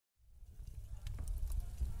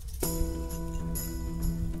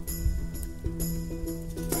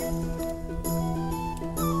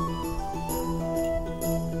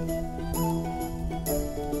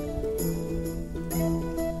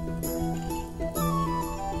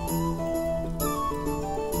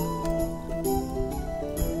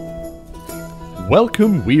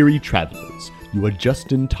Welcome, weary travellers. You are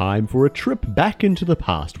just in time for a trip back into the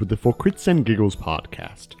past with the For Crits and Giggles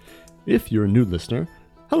podcast. If you're a new listener,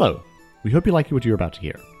 hello. We hope you like what you're about to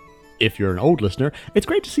hear. If you're an old listener, it's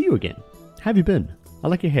great to see you again. How have you been? I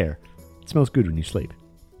like your hair. It smells good when you sleep.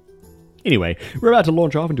 Anyway, we're about to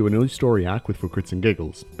launch off into a new story arc with For Crits and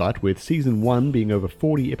Giggles, but with Season 1 being over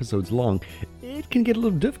 40 episodes long, it can get a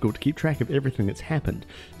little difficult to keep track of everything that's happened.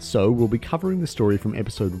 So we'll be covering the story from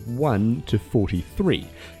episode 1 to 43,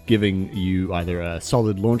 giving you either a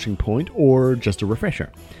solid launching point or just a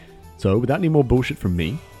refresher. So without any more bullshit from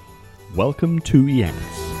me, welcome to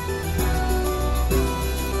Iannis.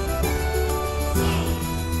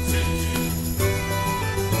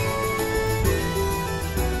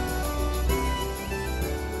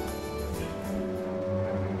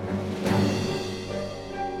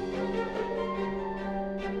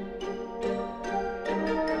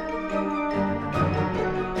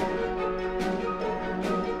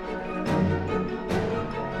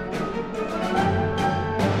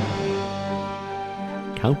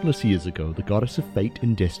 Countless years ago, the goddess of fate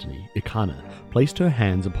and destiny, Ikana, placed her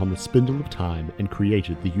hands upon the spindle of time and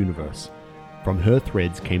created the universe. From her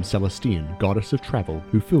threads came Celestine, goddess of travel,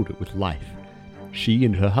 who filled it with life. She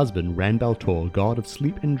and her husband, Ranbaltor, god of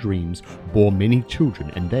sleep and dreams, bore many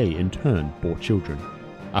children, and they, in turn, bore children.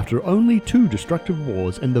 After only 2 destructive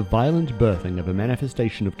wars and the violent birthing of a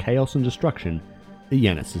manifestation of chaos and destruction,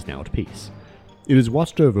 Iannis is now at peace. It is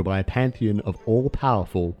watched over by a pantheon of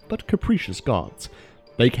all-powerful but capricious gods.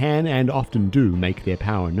 They can and often do make their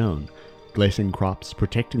power known, blessing crops,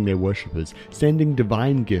 protecting their worshippers, sending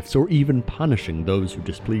divine gifts, or even punishing those who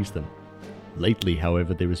displease them. Lately,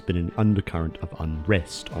 however, there has been an undercurrent of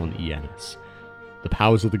unrest on Iannis. The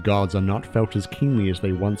powers of the gods are not felt as keenly as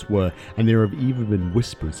they once were, and there have even been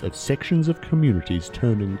whispers of sections of communities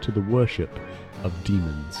turning to the worship of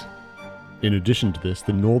demons. In addition to this,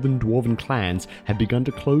 the northern dwarven clans have begun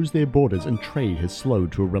to close their borders and trade has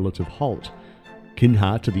slowed to a relative halt.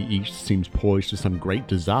 Kinhar to the east seems poised for some great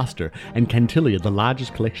disaster, and Cantilia, the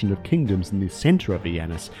largest collection of kingdoms in the center of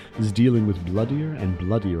Iannis, is dealing with bloodier and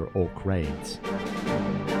bloodier orc raids.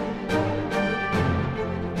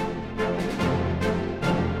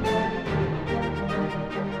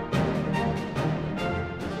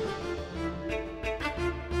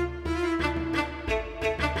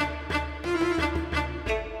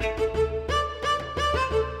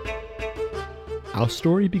 Our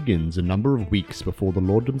story begins a number of weeks before the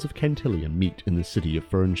lorddoms of Cantilia meet in the city of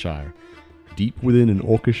Fernshire. Deep within an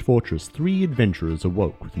orcish fortress, 3 adventurers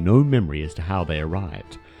awoke with no memory as to how they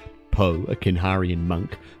arrived. Poe, a Kinharian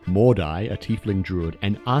monk, Mordai, a tiefling druid,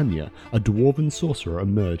 and Anya, a dwarven sorcerer,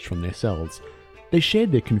 emerged from their cells. They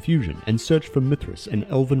shared their confusion and searched for Mithras, an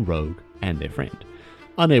elven rogue, and their friend.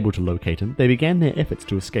 Unable to locate him, they began their efforts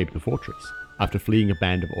to escape the fortress. After fleeing a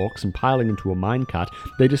band of orcs and piling into a minecart,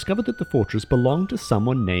 they discovered that the fortress belonged to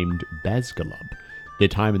someone named Bazgalub. Their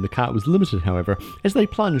time in the cart was limited, however, as they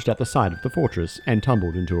plunged at the side of the fortress and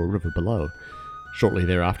tumbled into a river below. Shortly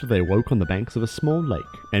thereafter, they awoke on the banks of a small lake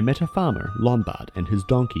and met a farmer, Lombard, and his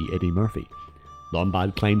donkey, Eddie Murphy.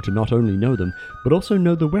 Lombard claimed to not only know them, but also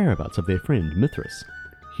know the whereabouts of their friend Mithras.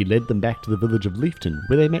 He led them back to the village of Leafton,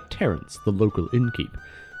 where they met Terence, the local innkeep.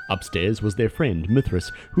 Upstairs was their friend,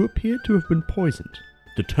 Mithras, who appeared to have been poisoned.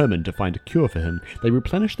 Determined to find a cure for him, they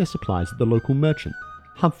replenished their supplies at the local merchant,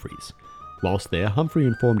 Humphreys. Whilst there, Humphrey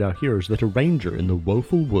informed our heroes that a ranger in the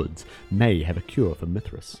Woeful Woods may have a cure for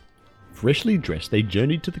Mithras. Freshly dressed, they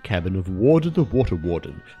journeyed to the cabin of Warder the Water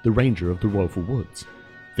Warden, the ranger of the Woeful Woods.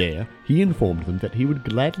 There, he informed them that he would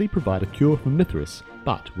gladly provide a cure for Mithras,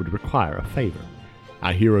 but would require a favour.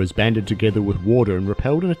 Our heroes banded together with Warder and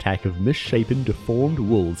repelled an attack of misshapen, deformed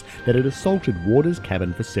wolves that had assaulted Warder's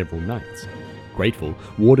cabin for several nights. Grateful,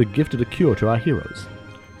 Warder gifted a cure to our heroes.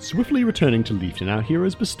 Swiftly returning to Leafton, our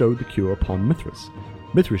heroes bestowed the cure upon Mithras.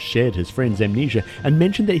 Mithras shared his friend's amnesia and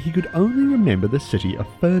mentioned that he could only remember the city of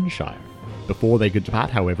Fernshire. Before they could depart,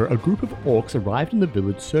 however, a group of orcs arrived in the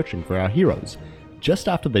village searching for our heroes. Just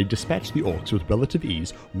after they dispatched the orcs with relative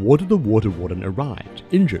ease, Warder the Water Warden arrived,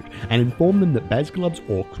 injured, and informed them that Bazgalub's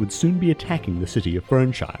orcs would soon be attacking the city of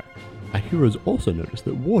Fernshire. Our heroes also noticed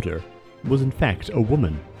that Warder was in fact a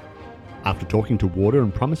woman. After talking to Warder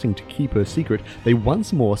and promising to keep her secret, they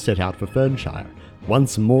once more set out for Fernshire.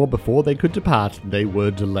 Once more before they could depart, they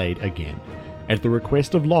were delayed again. At the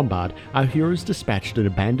request of Lombard, our heroes dispatched an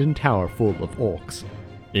abandoned tower full of orcs.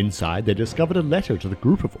 Inside, they discovered a letter to the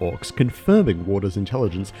group of orcs confirming Warder's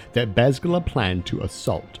intelligence that Bazgalub planned to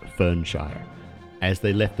assault Fernshire. As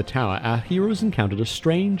they left the tower, our heroes encountered a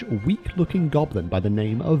strange, weak-looking goblin by the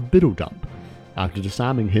name of Biddledump. After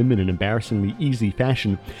disarming him in an embarrassingly easy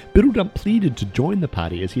fashion, Biddledump pleaded to join the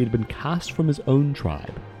party as he had been cast from his own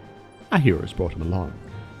tribe. Our heroes brought him along.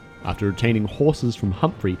 After obtaining horses from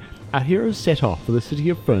Humphrey, our heroes set off for the city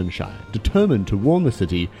of Fernshire, determined to warn the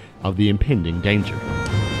city of the impending danger.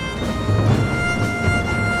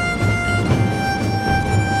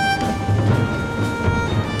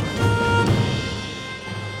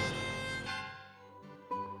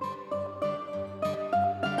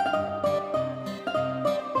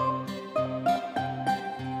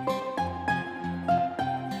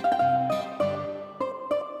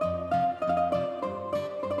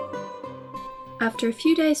 After a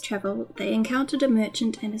few days' travel, they encountered a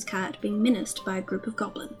merchant and his cart being menaced by a group of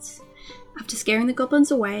goblins. After scaring the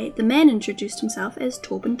goblins away, the man introduced himself as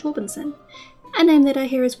Torben Torbenson, a name that our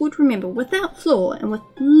heroes would remember without flaw and with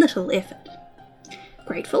little effort.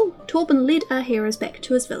 Grateful, Torben led our heroes back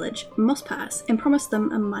to his village, Moss Pass, and promised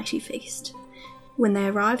them a mighty feast. When they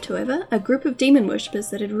arrived, however, a group of demon worshippers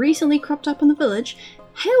that had recently cropped up in the village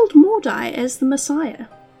hailed Mordai as the Messiah.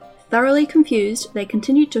 Thoroughly confused, they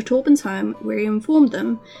continued to Torben's home, where he informed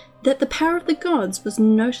them that the power of the gods was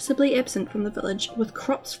noticeably absent from the village, with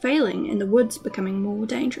crops failing and the woods becoming more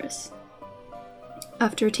dangerous.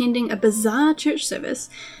 After attending a bizarre church service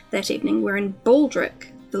that evening wherein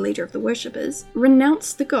Baldric, the leader of the worshippers,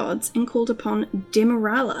 renounced the gods and called upon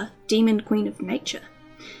Demerala, demon queen of nature,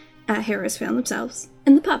 our heroes found themselves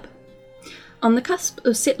in the pub. On the cusp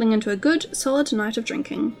of settling into a good, solid night of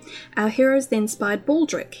drinking, our heroes then spied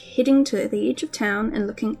Baldric heading to the edge of town and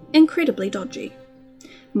looking incredibly dodgy.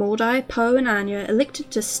 Mordai, Poe and Anya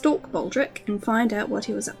elected to stalk Baldric and find out what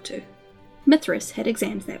he was up to. Mithras had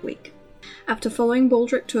exams that week. After following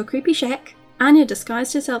Baldric to a creepy shack, Anya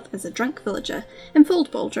disguised herself as a drunk villager and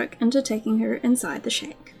fooled Baldric into taking her inside the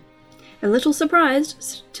shack. A little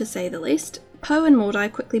surprised, to say the least, Poe and Mordai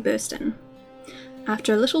quickly burst in.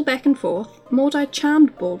 After a little back and forth, Mordai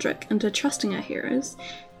charmed Baldric into trusting our heroes,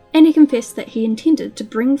 and he confessed that he intended to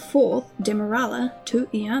bring forth Demerala to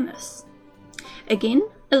Iannis. Again,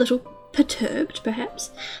 a little perturbed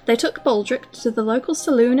perhaps, they took Baldric to the local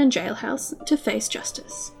saloon and jailhouse to face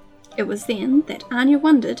justice. It was then that Anya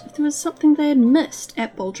wondered if there was something they had missed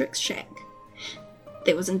at Baldric's shack.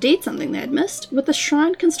 There was indeed something they had missed, with a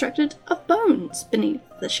shrine constructed of bones beneath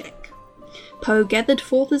the shack. Poe gathered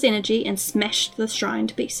forth his energy and smashed the shrine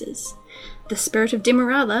to pieces. The spirit of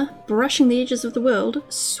Demerala, brushing the edges of the world,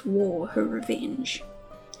 swore her revenge.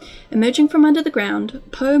 Emerging from under the ground,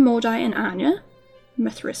 Poe, Mordai and Anya,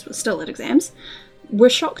 Mithras was still at exams,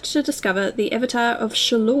 were shocked to discover the avatar of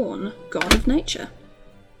Shalorn, god of nature.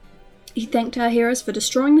 He thanked our heroes for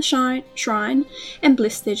destroying the shrine and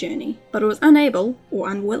blessed their journey, but was unable,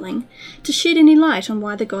 or unwilling, to shed any light on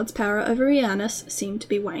why the god's power over Iannis seemed to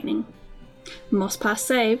be waning. Moss Pass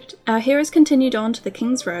saved, our heroes continued on to the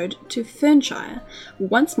King's Road to Fernshire,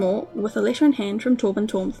 once more with a letter in hand from Torben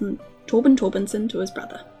Torbenson to his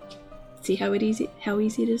brother. See how easy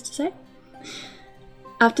it is to say?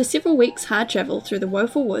 After several weeks' hard travel through the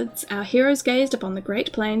woeful woods, our heroes gazed upon the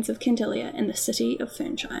great plains of Cantilia and the city of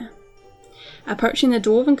Fernshire. Approaching the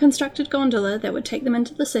dwarven-constructed gondola that would take them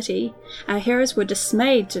into the city, our heroes were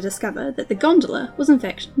dismayed to discover that the gondola was in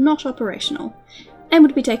fact not operational, and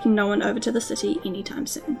would be taking no one over to the city anytime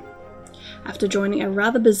soon. After joining a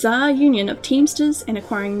rather bizarre union of teamsters and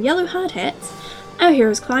acquiring yellow hard hats, our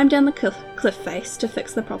heroes climbed down the cliff face to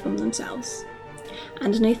fix the problem themselves.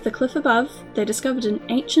 Underneath the cliff above, they discovered an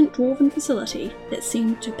ancient dwarven facility that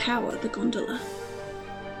seemed to power the gondola.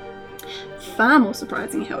 Far more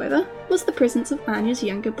surprising, however, was the presence of Anya's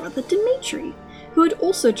younger brother Dimitri, who had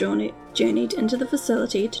also journeyed into the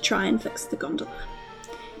facility to try and fix the gondola.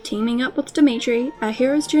 Teaming up with Dimitri, our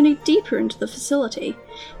heroes journeyed deeper into the facility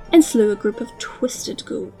and slew a group of twisted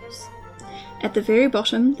ghouls. At the very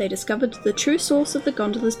bottom, they discovered the true source of the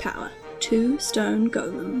gondola's power, 2 stone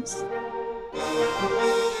golems.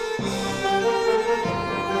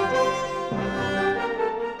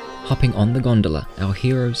 Hopping on the gondola, our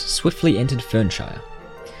heroes swiftly entered Fernshire.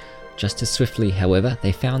 Just as swiftly, however,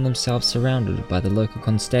 they found themselves surrounded by the local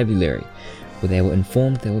constabulary, where they were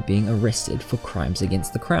informed they were being arrested for crimes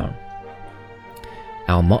against the crown.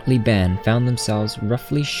 Our motley band found themselves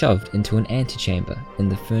roughly shoved into an antechamber in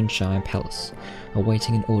the Fernshire Palace,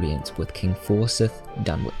 awaiting an audience with King Forsyth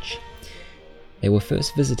Dunwich. They were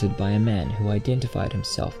first visited by a man who identified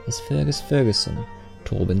himself as Fergus Ferguson,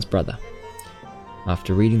 Torben's brother.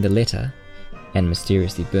 After reading the letter, and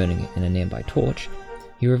mysteriously burning it in a nearby torch,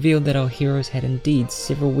 he revealed that our heroes had indeed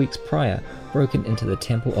several weeks prior broken into the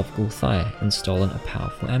Temple of Gulthaya and stolen a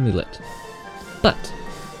powerful amulet. But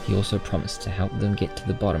he also promised to help them get to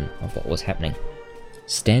the bottom of what was happening.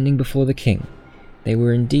 Standing before the king, they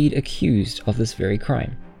were indeed accused of this very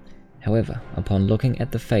crime. However, upon looking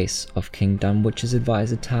at the face of King Dunwич's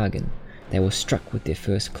advisor Targan, they were struck with their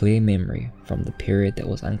first clear memory from the period that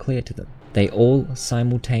was unclear to them. They all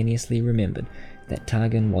simultaneously remembered that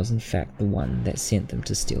Targan was in fact the one that sent them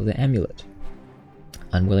to steal the amulet.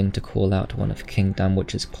 Unwilling to call out one of King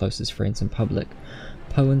Dunwич's closest friends in public,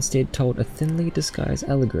 Poe instead told a thinly disguised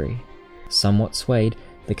allegory. Somewhat swayed,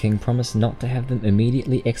 the king promised not to have them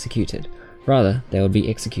immediately executed. Rather, they would be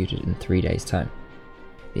executed in 3 days' time.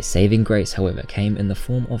 Their saving grace, however, came in the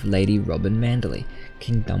form of Lady Robin Manderley,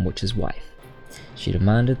 King Dunwич's wife. She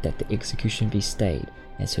demanded that the execution be stayed,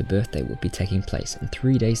 as her birthday would be taking place in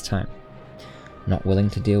 3 days' time. Not willing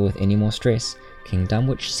to deal with any more stress, King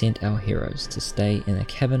Dunwich sent our heroes to stay in a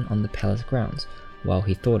cabin on the palace grounds while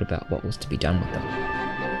he thought about what was to be done with them.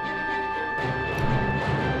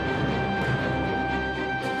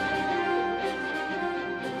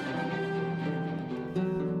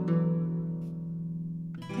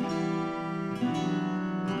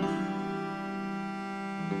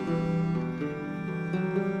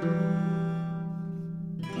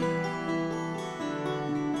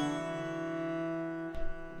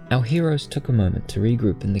 Our heroes took a moment to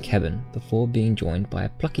regroup in the cabin before being joined by a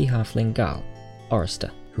plucky halfling Garl,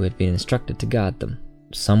 Orister, who had been instructed to guard them.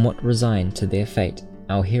 Somewhat resigned to their fate,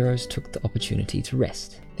 our heroes took the opportunity to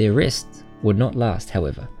rest. Their rest would not last,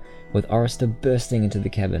 however, with Orister bursting into the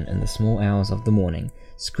cabin in the small hours of the morning,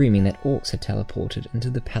 screaming that orcs had teleported into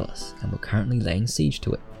the palace and were currently laying siege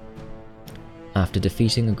to it. After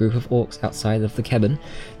defeating a group of orcs outside of the cabin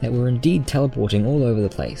that were indeed teleporting all over the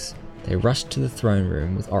place, they rushed to the throne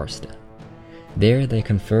room with Orister. There they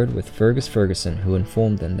conferred with Fergus Ferguson, who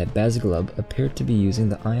informed them that Basglub appeared to be using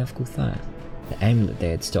the Eye of Gulthar, the amulet they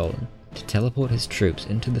had stolen, to teleport his troops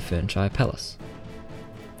into the Fernshire Palace.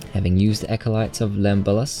 Having used the acolytes of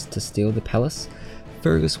Lambulus to steal the palace,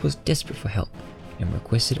 Fergus was desperate for help and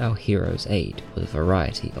requested our heroes' aid with a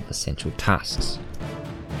variety of essential tasks.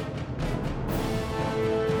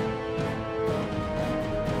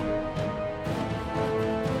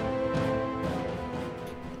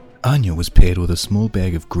 Anya was paired with a small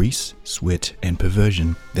bag of grease, sweat, and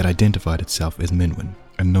perversion that identified itself as Minwin,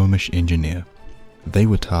 a gnomish engineer. They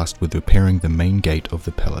were tasked with repairing the main gate of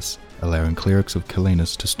the palace, allowing clerics of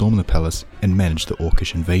Calenus to storm the palace and manage the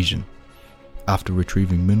orcish invasion. After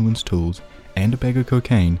retrieving Minwin's tools and a bag of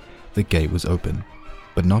cocaine, the gate was open,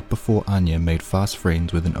 but not before Anya made fast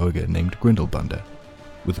friends with an ogre named Grindelbunder.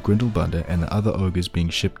 With Grindelbunder and the other ogres being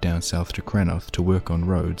shipped down south to Cranoth to work on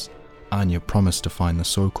roads, Anya promised to find the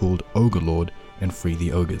so-called Ogre Lord and free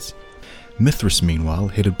the ogres. Mithras, meanwhile,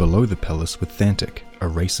 headed below the palace with Thantic, a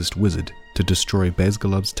racist wizard, to destroy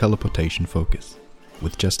Basgalub's teleportation focus.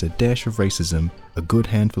 With just a dash of racism, a good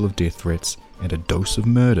handful of death threats, and a dose of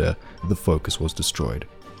murder, the focus was destroyed.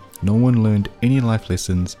 No one learned any life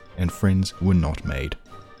lessons, and friends were not made.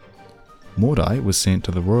 Mordai was sent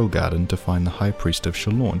to the royal garden to find the high priest of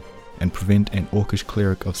Shalorn and prevent an orcish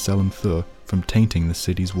cleric of Salim Thur from tainting the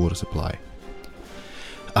city's water supply.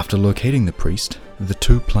 After locating the priest, the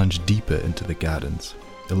two plunged deeper into the gardens.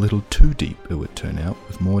 A little too deep, it would turn out,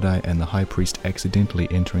 with Mordai and the high priest accidentally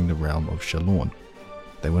entering the realm of Shalorn.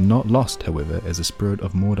 They were not lost, however, as a spirit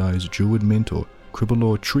of Mordai's druid mentor,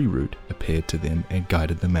 Cribalor Treeroot, appeared to them and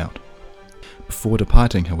guided them out. Before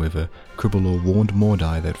departing, however, Cribalor warned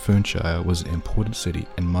Mordai that Fernshire was an important city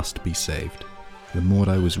and must be saved. When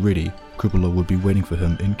Mordai was ready, Cribalor would be waiting for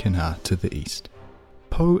him in Kenhar to the east.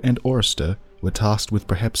 Poe and Orister were tasked with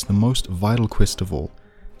perhaps the most vital quest of all,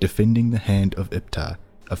 defending the Hand of Iptar,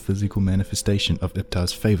 a physical manifestation of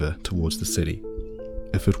Iptar's favour towards the city.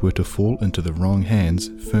 If it were to fall into the wrong hands,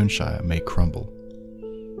 Fernshire may crumble.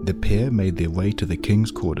 The pair made their way to the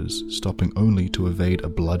king's quarters, stopping only to evade a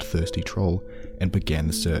bloodthirsty troll, and began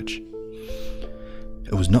the search.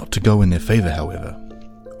 It was not to go in their favour, however.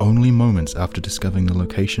 Only moments after discovering the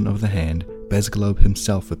location of the hand, Basglub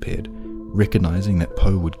himself appeared, recognizing that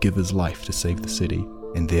Poe would give his life to save the city,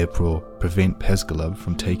 and therefore prevent Basglub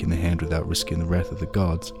from taking the hand without risking the wrath of the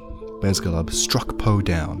gods. Basglub struck Poe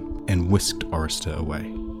down and whisked Orister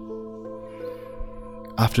away.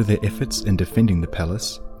 After their efforts in defending the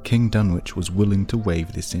palace, King Dunwich was willing to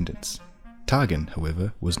waive their sentence. Targan,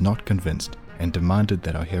 however, was not convinced and demanded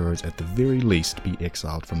that our heroes at the very least be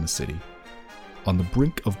exiled from the city. On the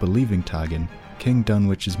brink of believing Targan, King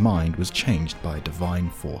Dunwich's mind was changed by a divine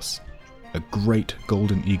force. A great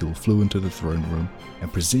golden eagle flew into the throne room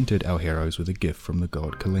and presented our heroes with a gift from the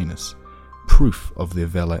god Calenus, proof of their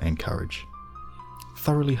valor and courage.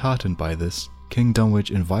 Thoroughly heartened by this, King Dunwich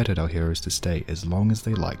invited our heroes to stay as long as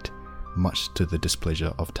they liked, much to the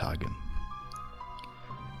displeasure of Targan.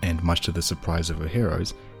 and much to the surprise of our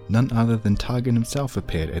heroes, none other than Targan himself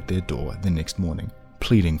appeared at their door the next morning,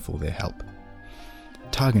 pleading for their help.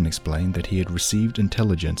 Targan explained that he had received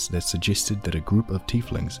intelligence that suggested that a group of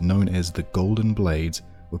tieflings known as the Golden Blades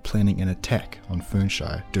were planning an attack on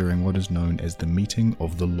Fernshire during what is known as the Meeting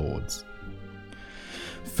of the Lords.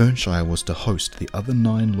 Fernshire was to host the other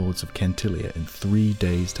 9 Lords of Cantilia in 3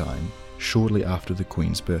 days' time, shortly after the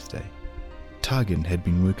Queen's birthday. Targan had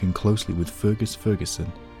been working closely with Fergus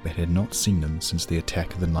Ferguson, but had not seen him since the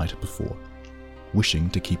attack the night before. Wishing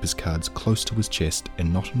to keep his cards close to his chest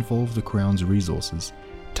and not involve the Crown's resources,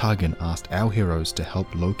 Targan asked our heroes to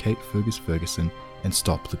help locate Fergus Ferguson and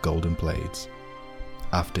stop the Golden Blades.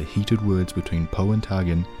 After heated words between Poe and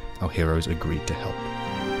Targan, our heroes agreed to help.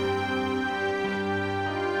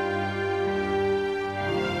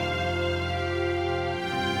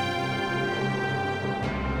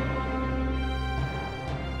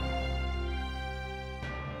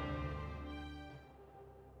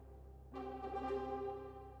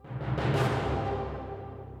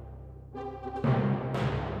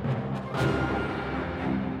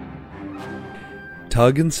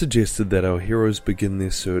 Targan suggested that our heroes begin their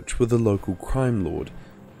search with a local crime lord,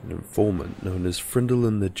 an informant known as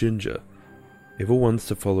Fryndlin the Ginger. Ever once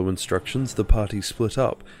to follow instructions, the party split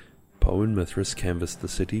up. Poe and Mithras canvassed the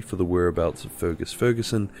city for the whereabouts of Fergus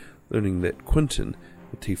Ferguson, learning that Quintin,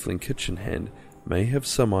 the tiefling kitchen hand, may have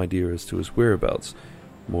some idea as to his whereabouts.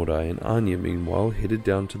 Mordai and Anya meanwhile headed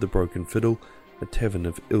down to the Broken Fiddle, a tavern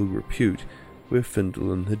of ill repute, where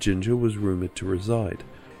Fryndlin the Ginger was rumoured to reside.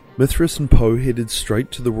 Mithras and Poe headed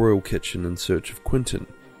straight to the royal kitchen in search of Quintin.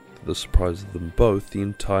 To the surprise of them both, the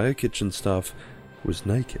entire kitchen staff was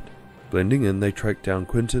naked. Blending in, they tracked down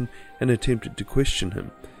Quintin and attempted to question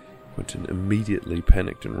him. Quintin immediately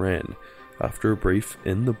panicked and ran. After a brief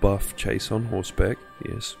in-the-buff chase on horseback,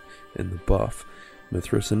 yes, in the buff,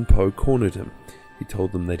 Mithras and Poe cornered him. He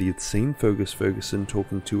told them that he had seen Fergus Ferguson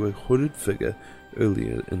talking to a hooded figure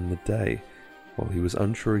earlier in the day. While he was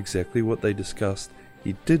unsure exactly what they discussed,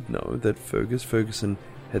 he did know that Fergus Ferguson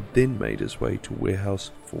had then made his way to Warehouse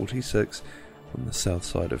 46 on the south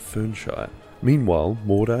side of Fernshire. Meanwhile,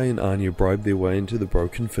 Mordai and Anya bribed their way into the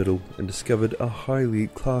Broken Fiddle and discovered a highly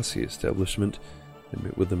classy establishment. They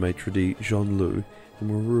met with the maitre d' Jean-Loup and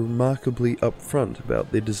were remarkably upfront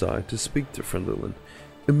about their desire to speak to Fryndlin.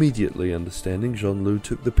 Immediately understanding, Jean-Loup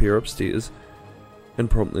took the pair upstairs and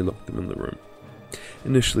promptly locked them in the room.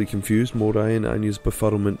 Initially confused, Mordai and Anya's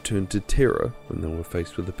befuddlement turned to terror when they were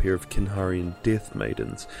faced with a pair of Kinharian death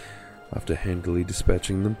maidens. After handily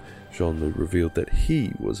dispatching them, Jean-Loup revealed that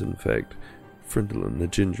he was in fact Fryndlin the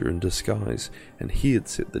Ginger in disguise, and he had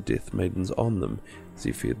set the death maidens on them, as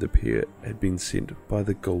he feared the pair had been sent by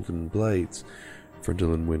the Golden Blades.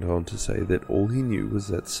 Fryndlin went on to say that all he knew was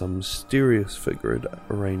that some mysterious figure had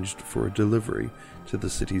arranged for a delivery to the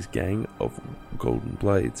city's gang of Golden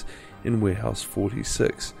Blades in Warehouse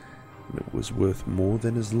 46, and it was worth more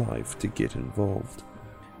than his life to get involved.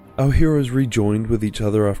 Our heroes rejoined with each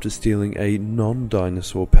other after stealing a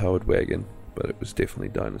non-dinosaur powered wagon, but it was definitely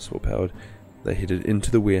dinosaur powered. They headed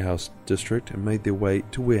into the warehouse district and made their way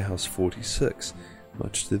to Warehouse 46.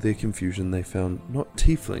 Much to their confusion, they found not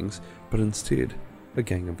tieflings, but instead a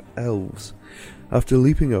gang of elves. After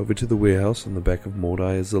leaping over to the warehouse on the back of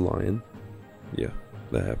Mordai as a lion, yeah,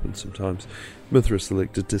 that happens sometimes, Mithras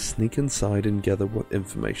elected to sneak inside and gather what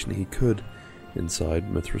information he could. Inside,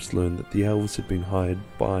 Mithras learned that the elves had been hired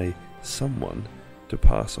by someone to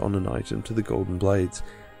pass on an item to the Golden Blades,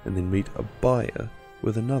 and then meet a buyer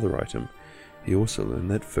with another item. He also learned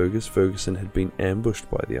that Fergus Ferguson had been ambushed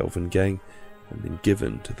by the elven gang, and then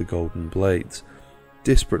given to the Golden Blades.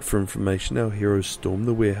 Desperate for information, our heroes stormed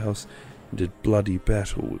the warehouse and did bloody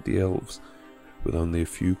battle with the elves. With only a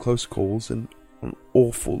few close calls and an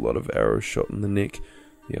awful lot of arrows shot in the neck,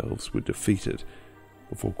 the elves were defeated.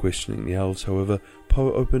 Before questioning the elves, however,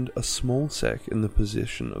 Poe opened a small sack in the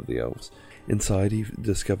possession of the elves. Inside, he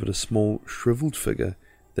discovered a small, shriveled figure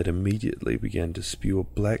that immediately began to spew a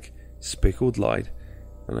black, speckled light,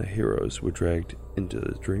 and our heroes were dragged into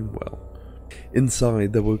the Dreamwell.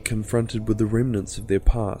 Inside, they were confronted with the remnants of their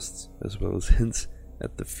pasts, as well as hints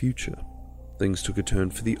at the future. Things took a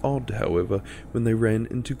turn for the odd, however, when they ran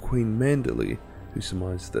into Queen Manderley, who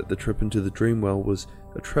surmised that the trip into the Dreamwell was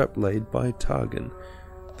a trap laid by Targan.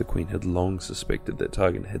 The Queen had long suspected that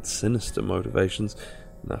Targan had sinister motivations,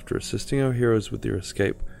 and after assisting our heroes with their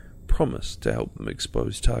escape, promised to help them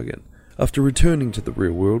expose Targan. After returning to the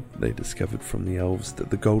real world, they discovered from the elves that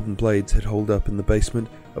the Golden Blades had holed up in the basement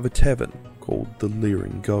of a tavern called the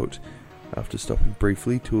Leering Goat. After stopping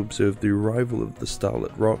briefly to observe the arrival of the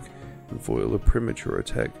Starlit Rock and foil a premature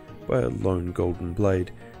attack by a lone Golden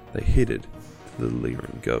Blade, They headed to the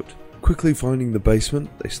leering goat. Quickly finding the basement,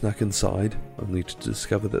 they snuck inside, only to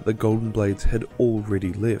discover that the Golden Blades had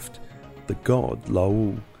already left. The god,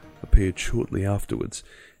 Laul, appeared shortly afterwards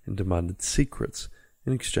and demanded secrets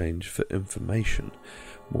in exchange for information.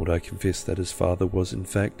 Mordai confessed that his father was in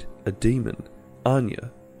fact a demon.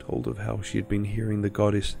 Anya told of how she had been hearing the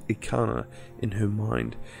goddess Ikana in her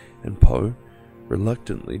mind, and Poe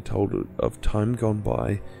reluctantly told of time gone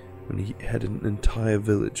by when he had an entire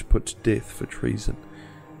village put to death for treason.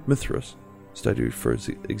 Mithras studied for his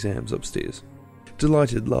exams upstairs.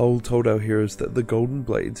 Delighted, Laul told our heroes that the Golden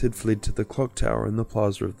Blades had fled to the clock tower in the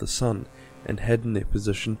Plaza of the Sun, and had in their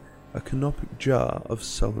possession a canopic jar of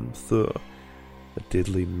Salam Thur, a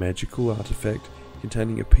deadly magical artifact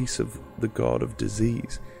containing a piece of the god of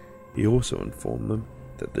disease. He also informed them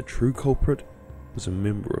that the true culprit was a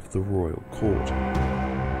member of the royal court.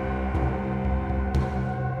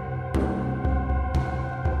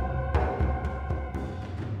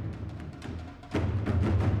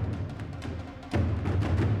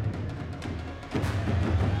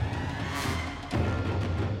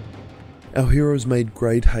 Our heroes made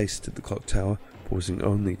great haste to the clock tower, pausing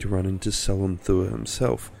only to run into Salam Thur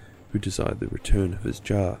himself, who desired the return of his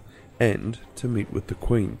jar, and to meet with the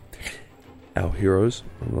Queen. Our heroes,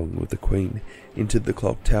 along with the Queen, entered the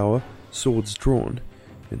clock tower, swords drawn.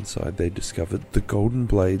 Inside they discovered the Golden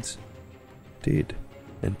Blades dead,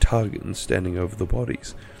 and Targan standing over the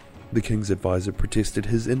bodies. The king's advisor protested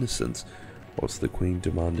his innocence, whilst the Queen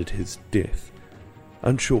demanded his death.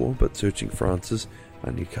 Unsure, but searching for answers,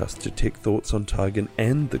 Anya cast Detect Thoughts on Targan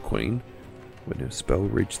and the Queen. When her spell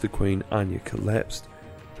reached the Queen, Anya collapsed.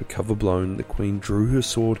 Her cover blown, the Queen drew her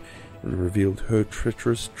sword and revealed her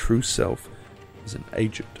treacherous true self as an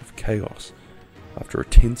agent of chaos. After a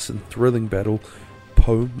tense and thrilling battle,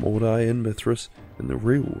 Poe, Mordai and Mithras in the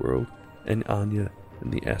real world, and Anya in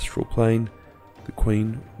the astral plane, the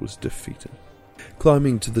Queen was defeated.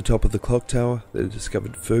 Climbing to the top of the clock tower, they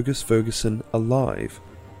discovered Fergus Ferguson alive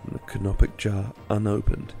and the canopic jar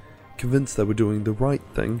unopened. Convinced they were doing the right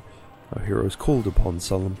thing, our heroes called upon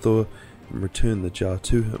Salam Thur and returned the jar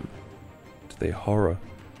to him. To their horror,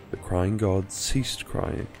 the crying god ceased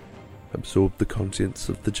crying, absorbed the contents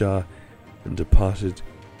of the jar, and departed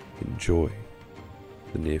in joy.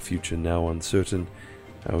 The near future now uncertain,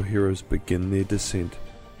 our heroes begin their descent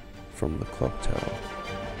from the clock tower.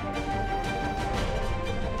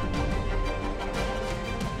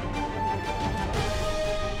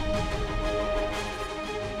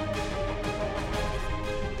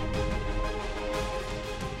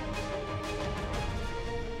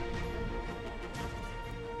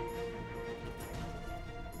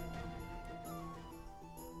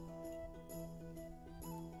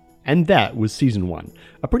 And that was Season 1.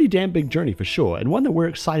 A pretty damn big journey for sure, and one that we're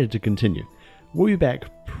excited to continue. We'll be back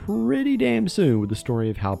pretty damn soon with the story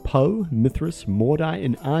of how Poe, Mithras, Mordai,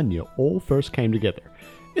 and Anya all first came together.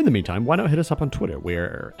 In the meantime, why not hit us up on Twitter?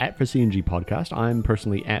 We're at ForCNG Podcast. I'm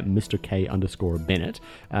personally at Mr. K_Bennett.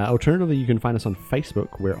 Alternatively, you can find us on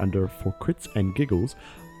Facebook. We're under For Crits and Giggles.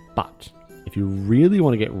 But if you really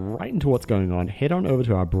want to get right into what's going on, head on over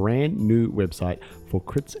to our brand new website,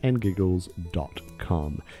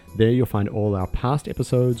 forcritsandgiggles.com. There you'll find all our past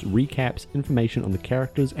episodes, recaps, information on the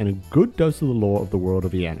characters, and a good dose of the lore of the world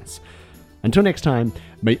of Eanis. Until next time,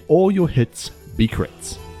 may all your hits be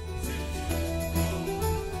crits.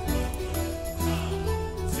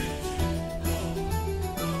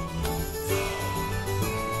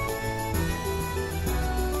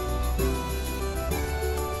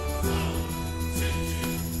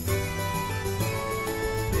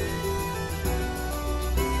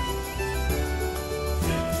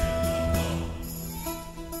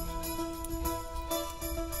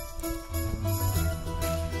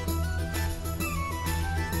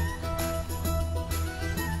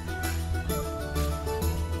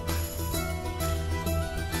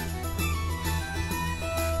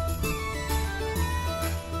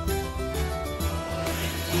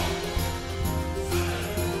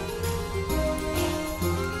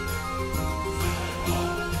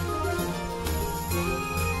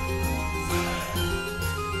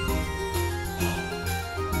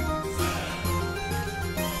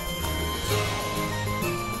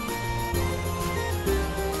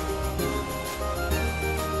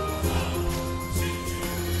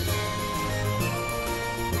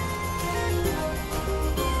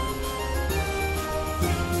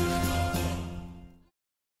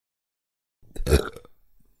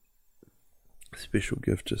 Special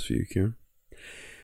gift just for you, Kieran.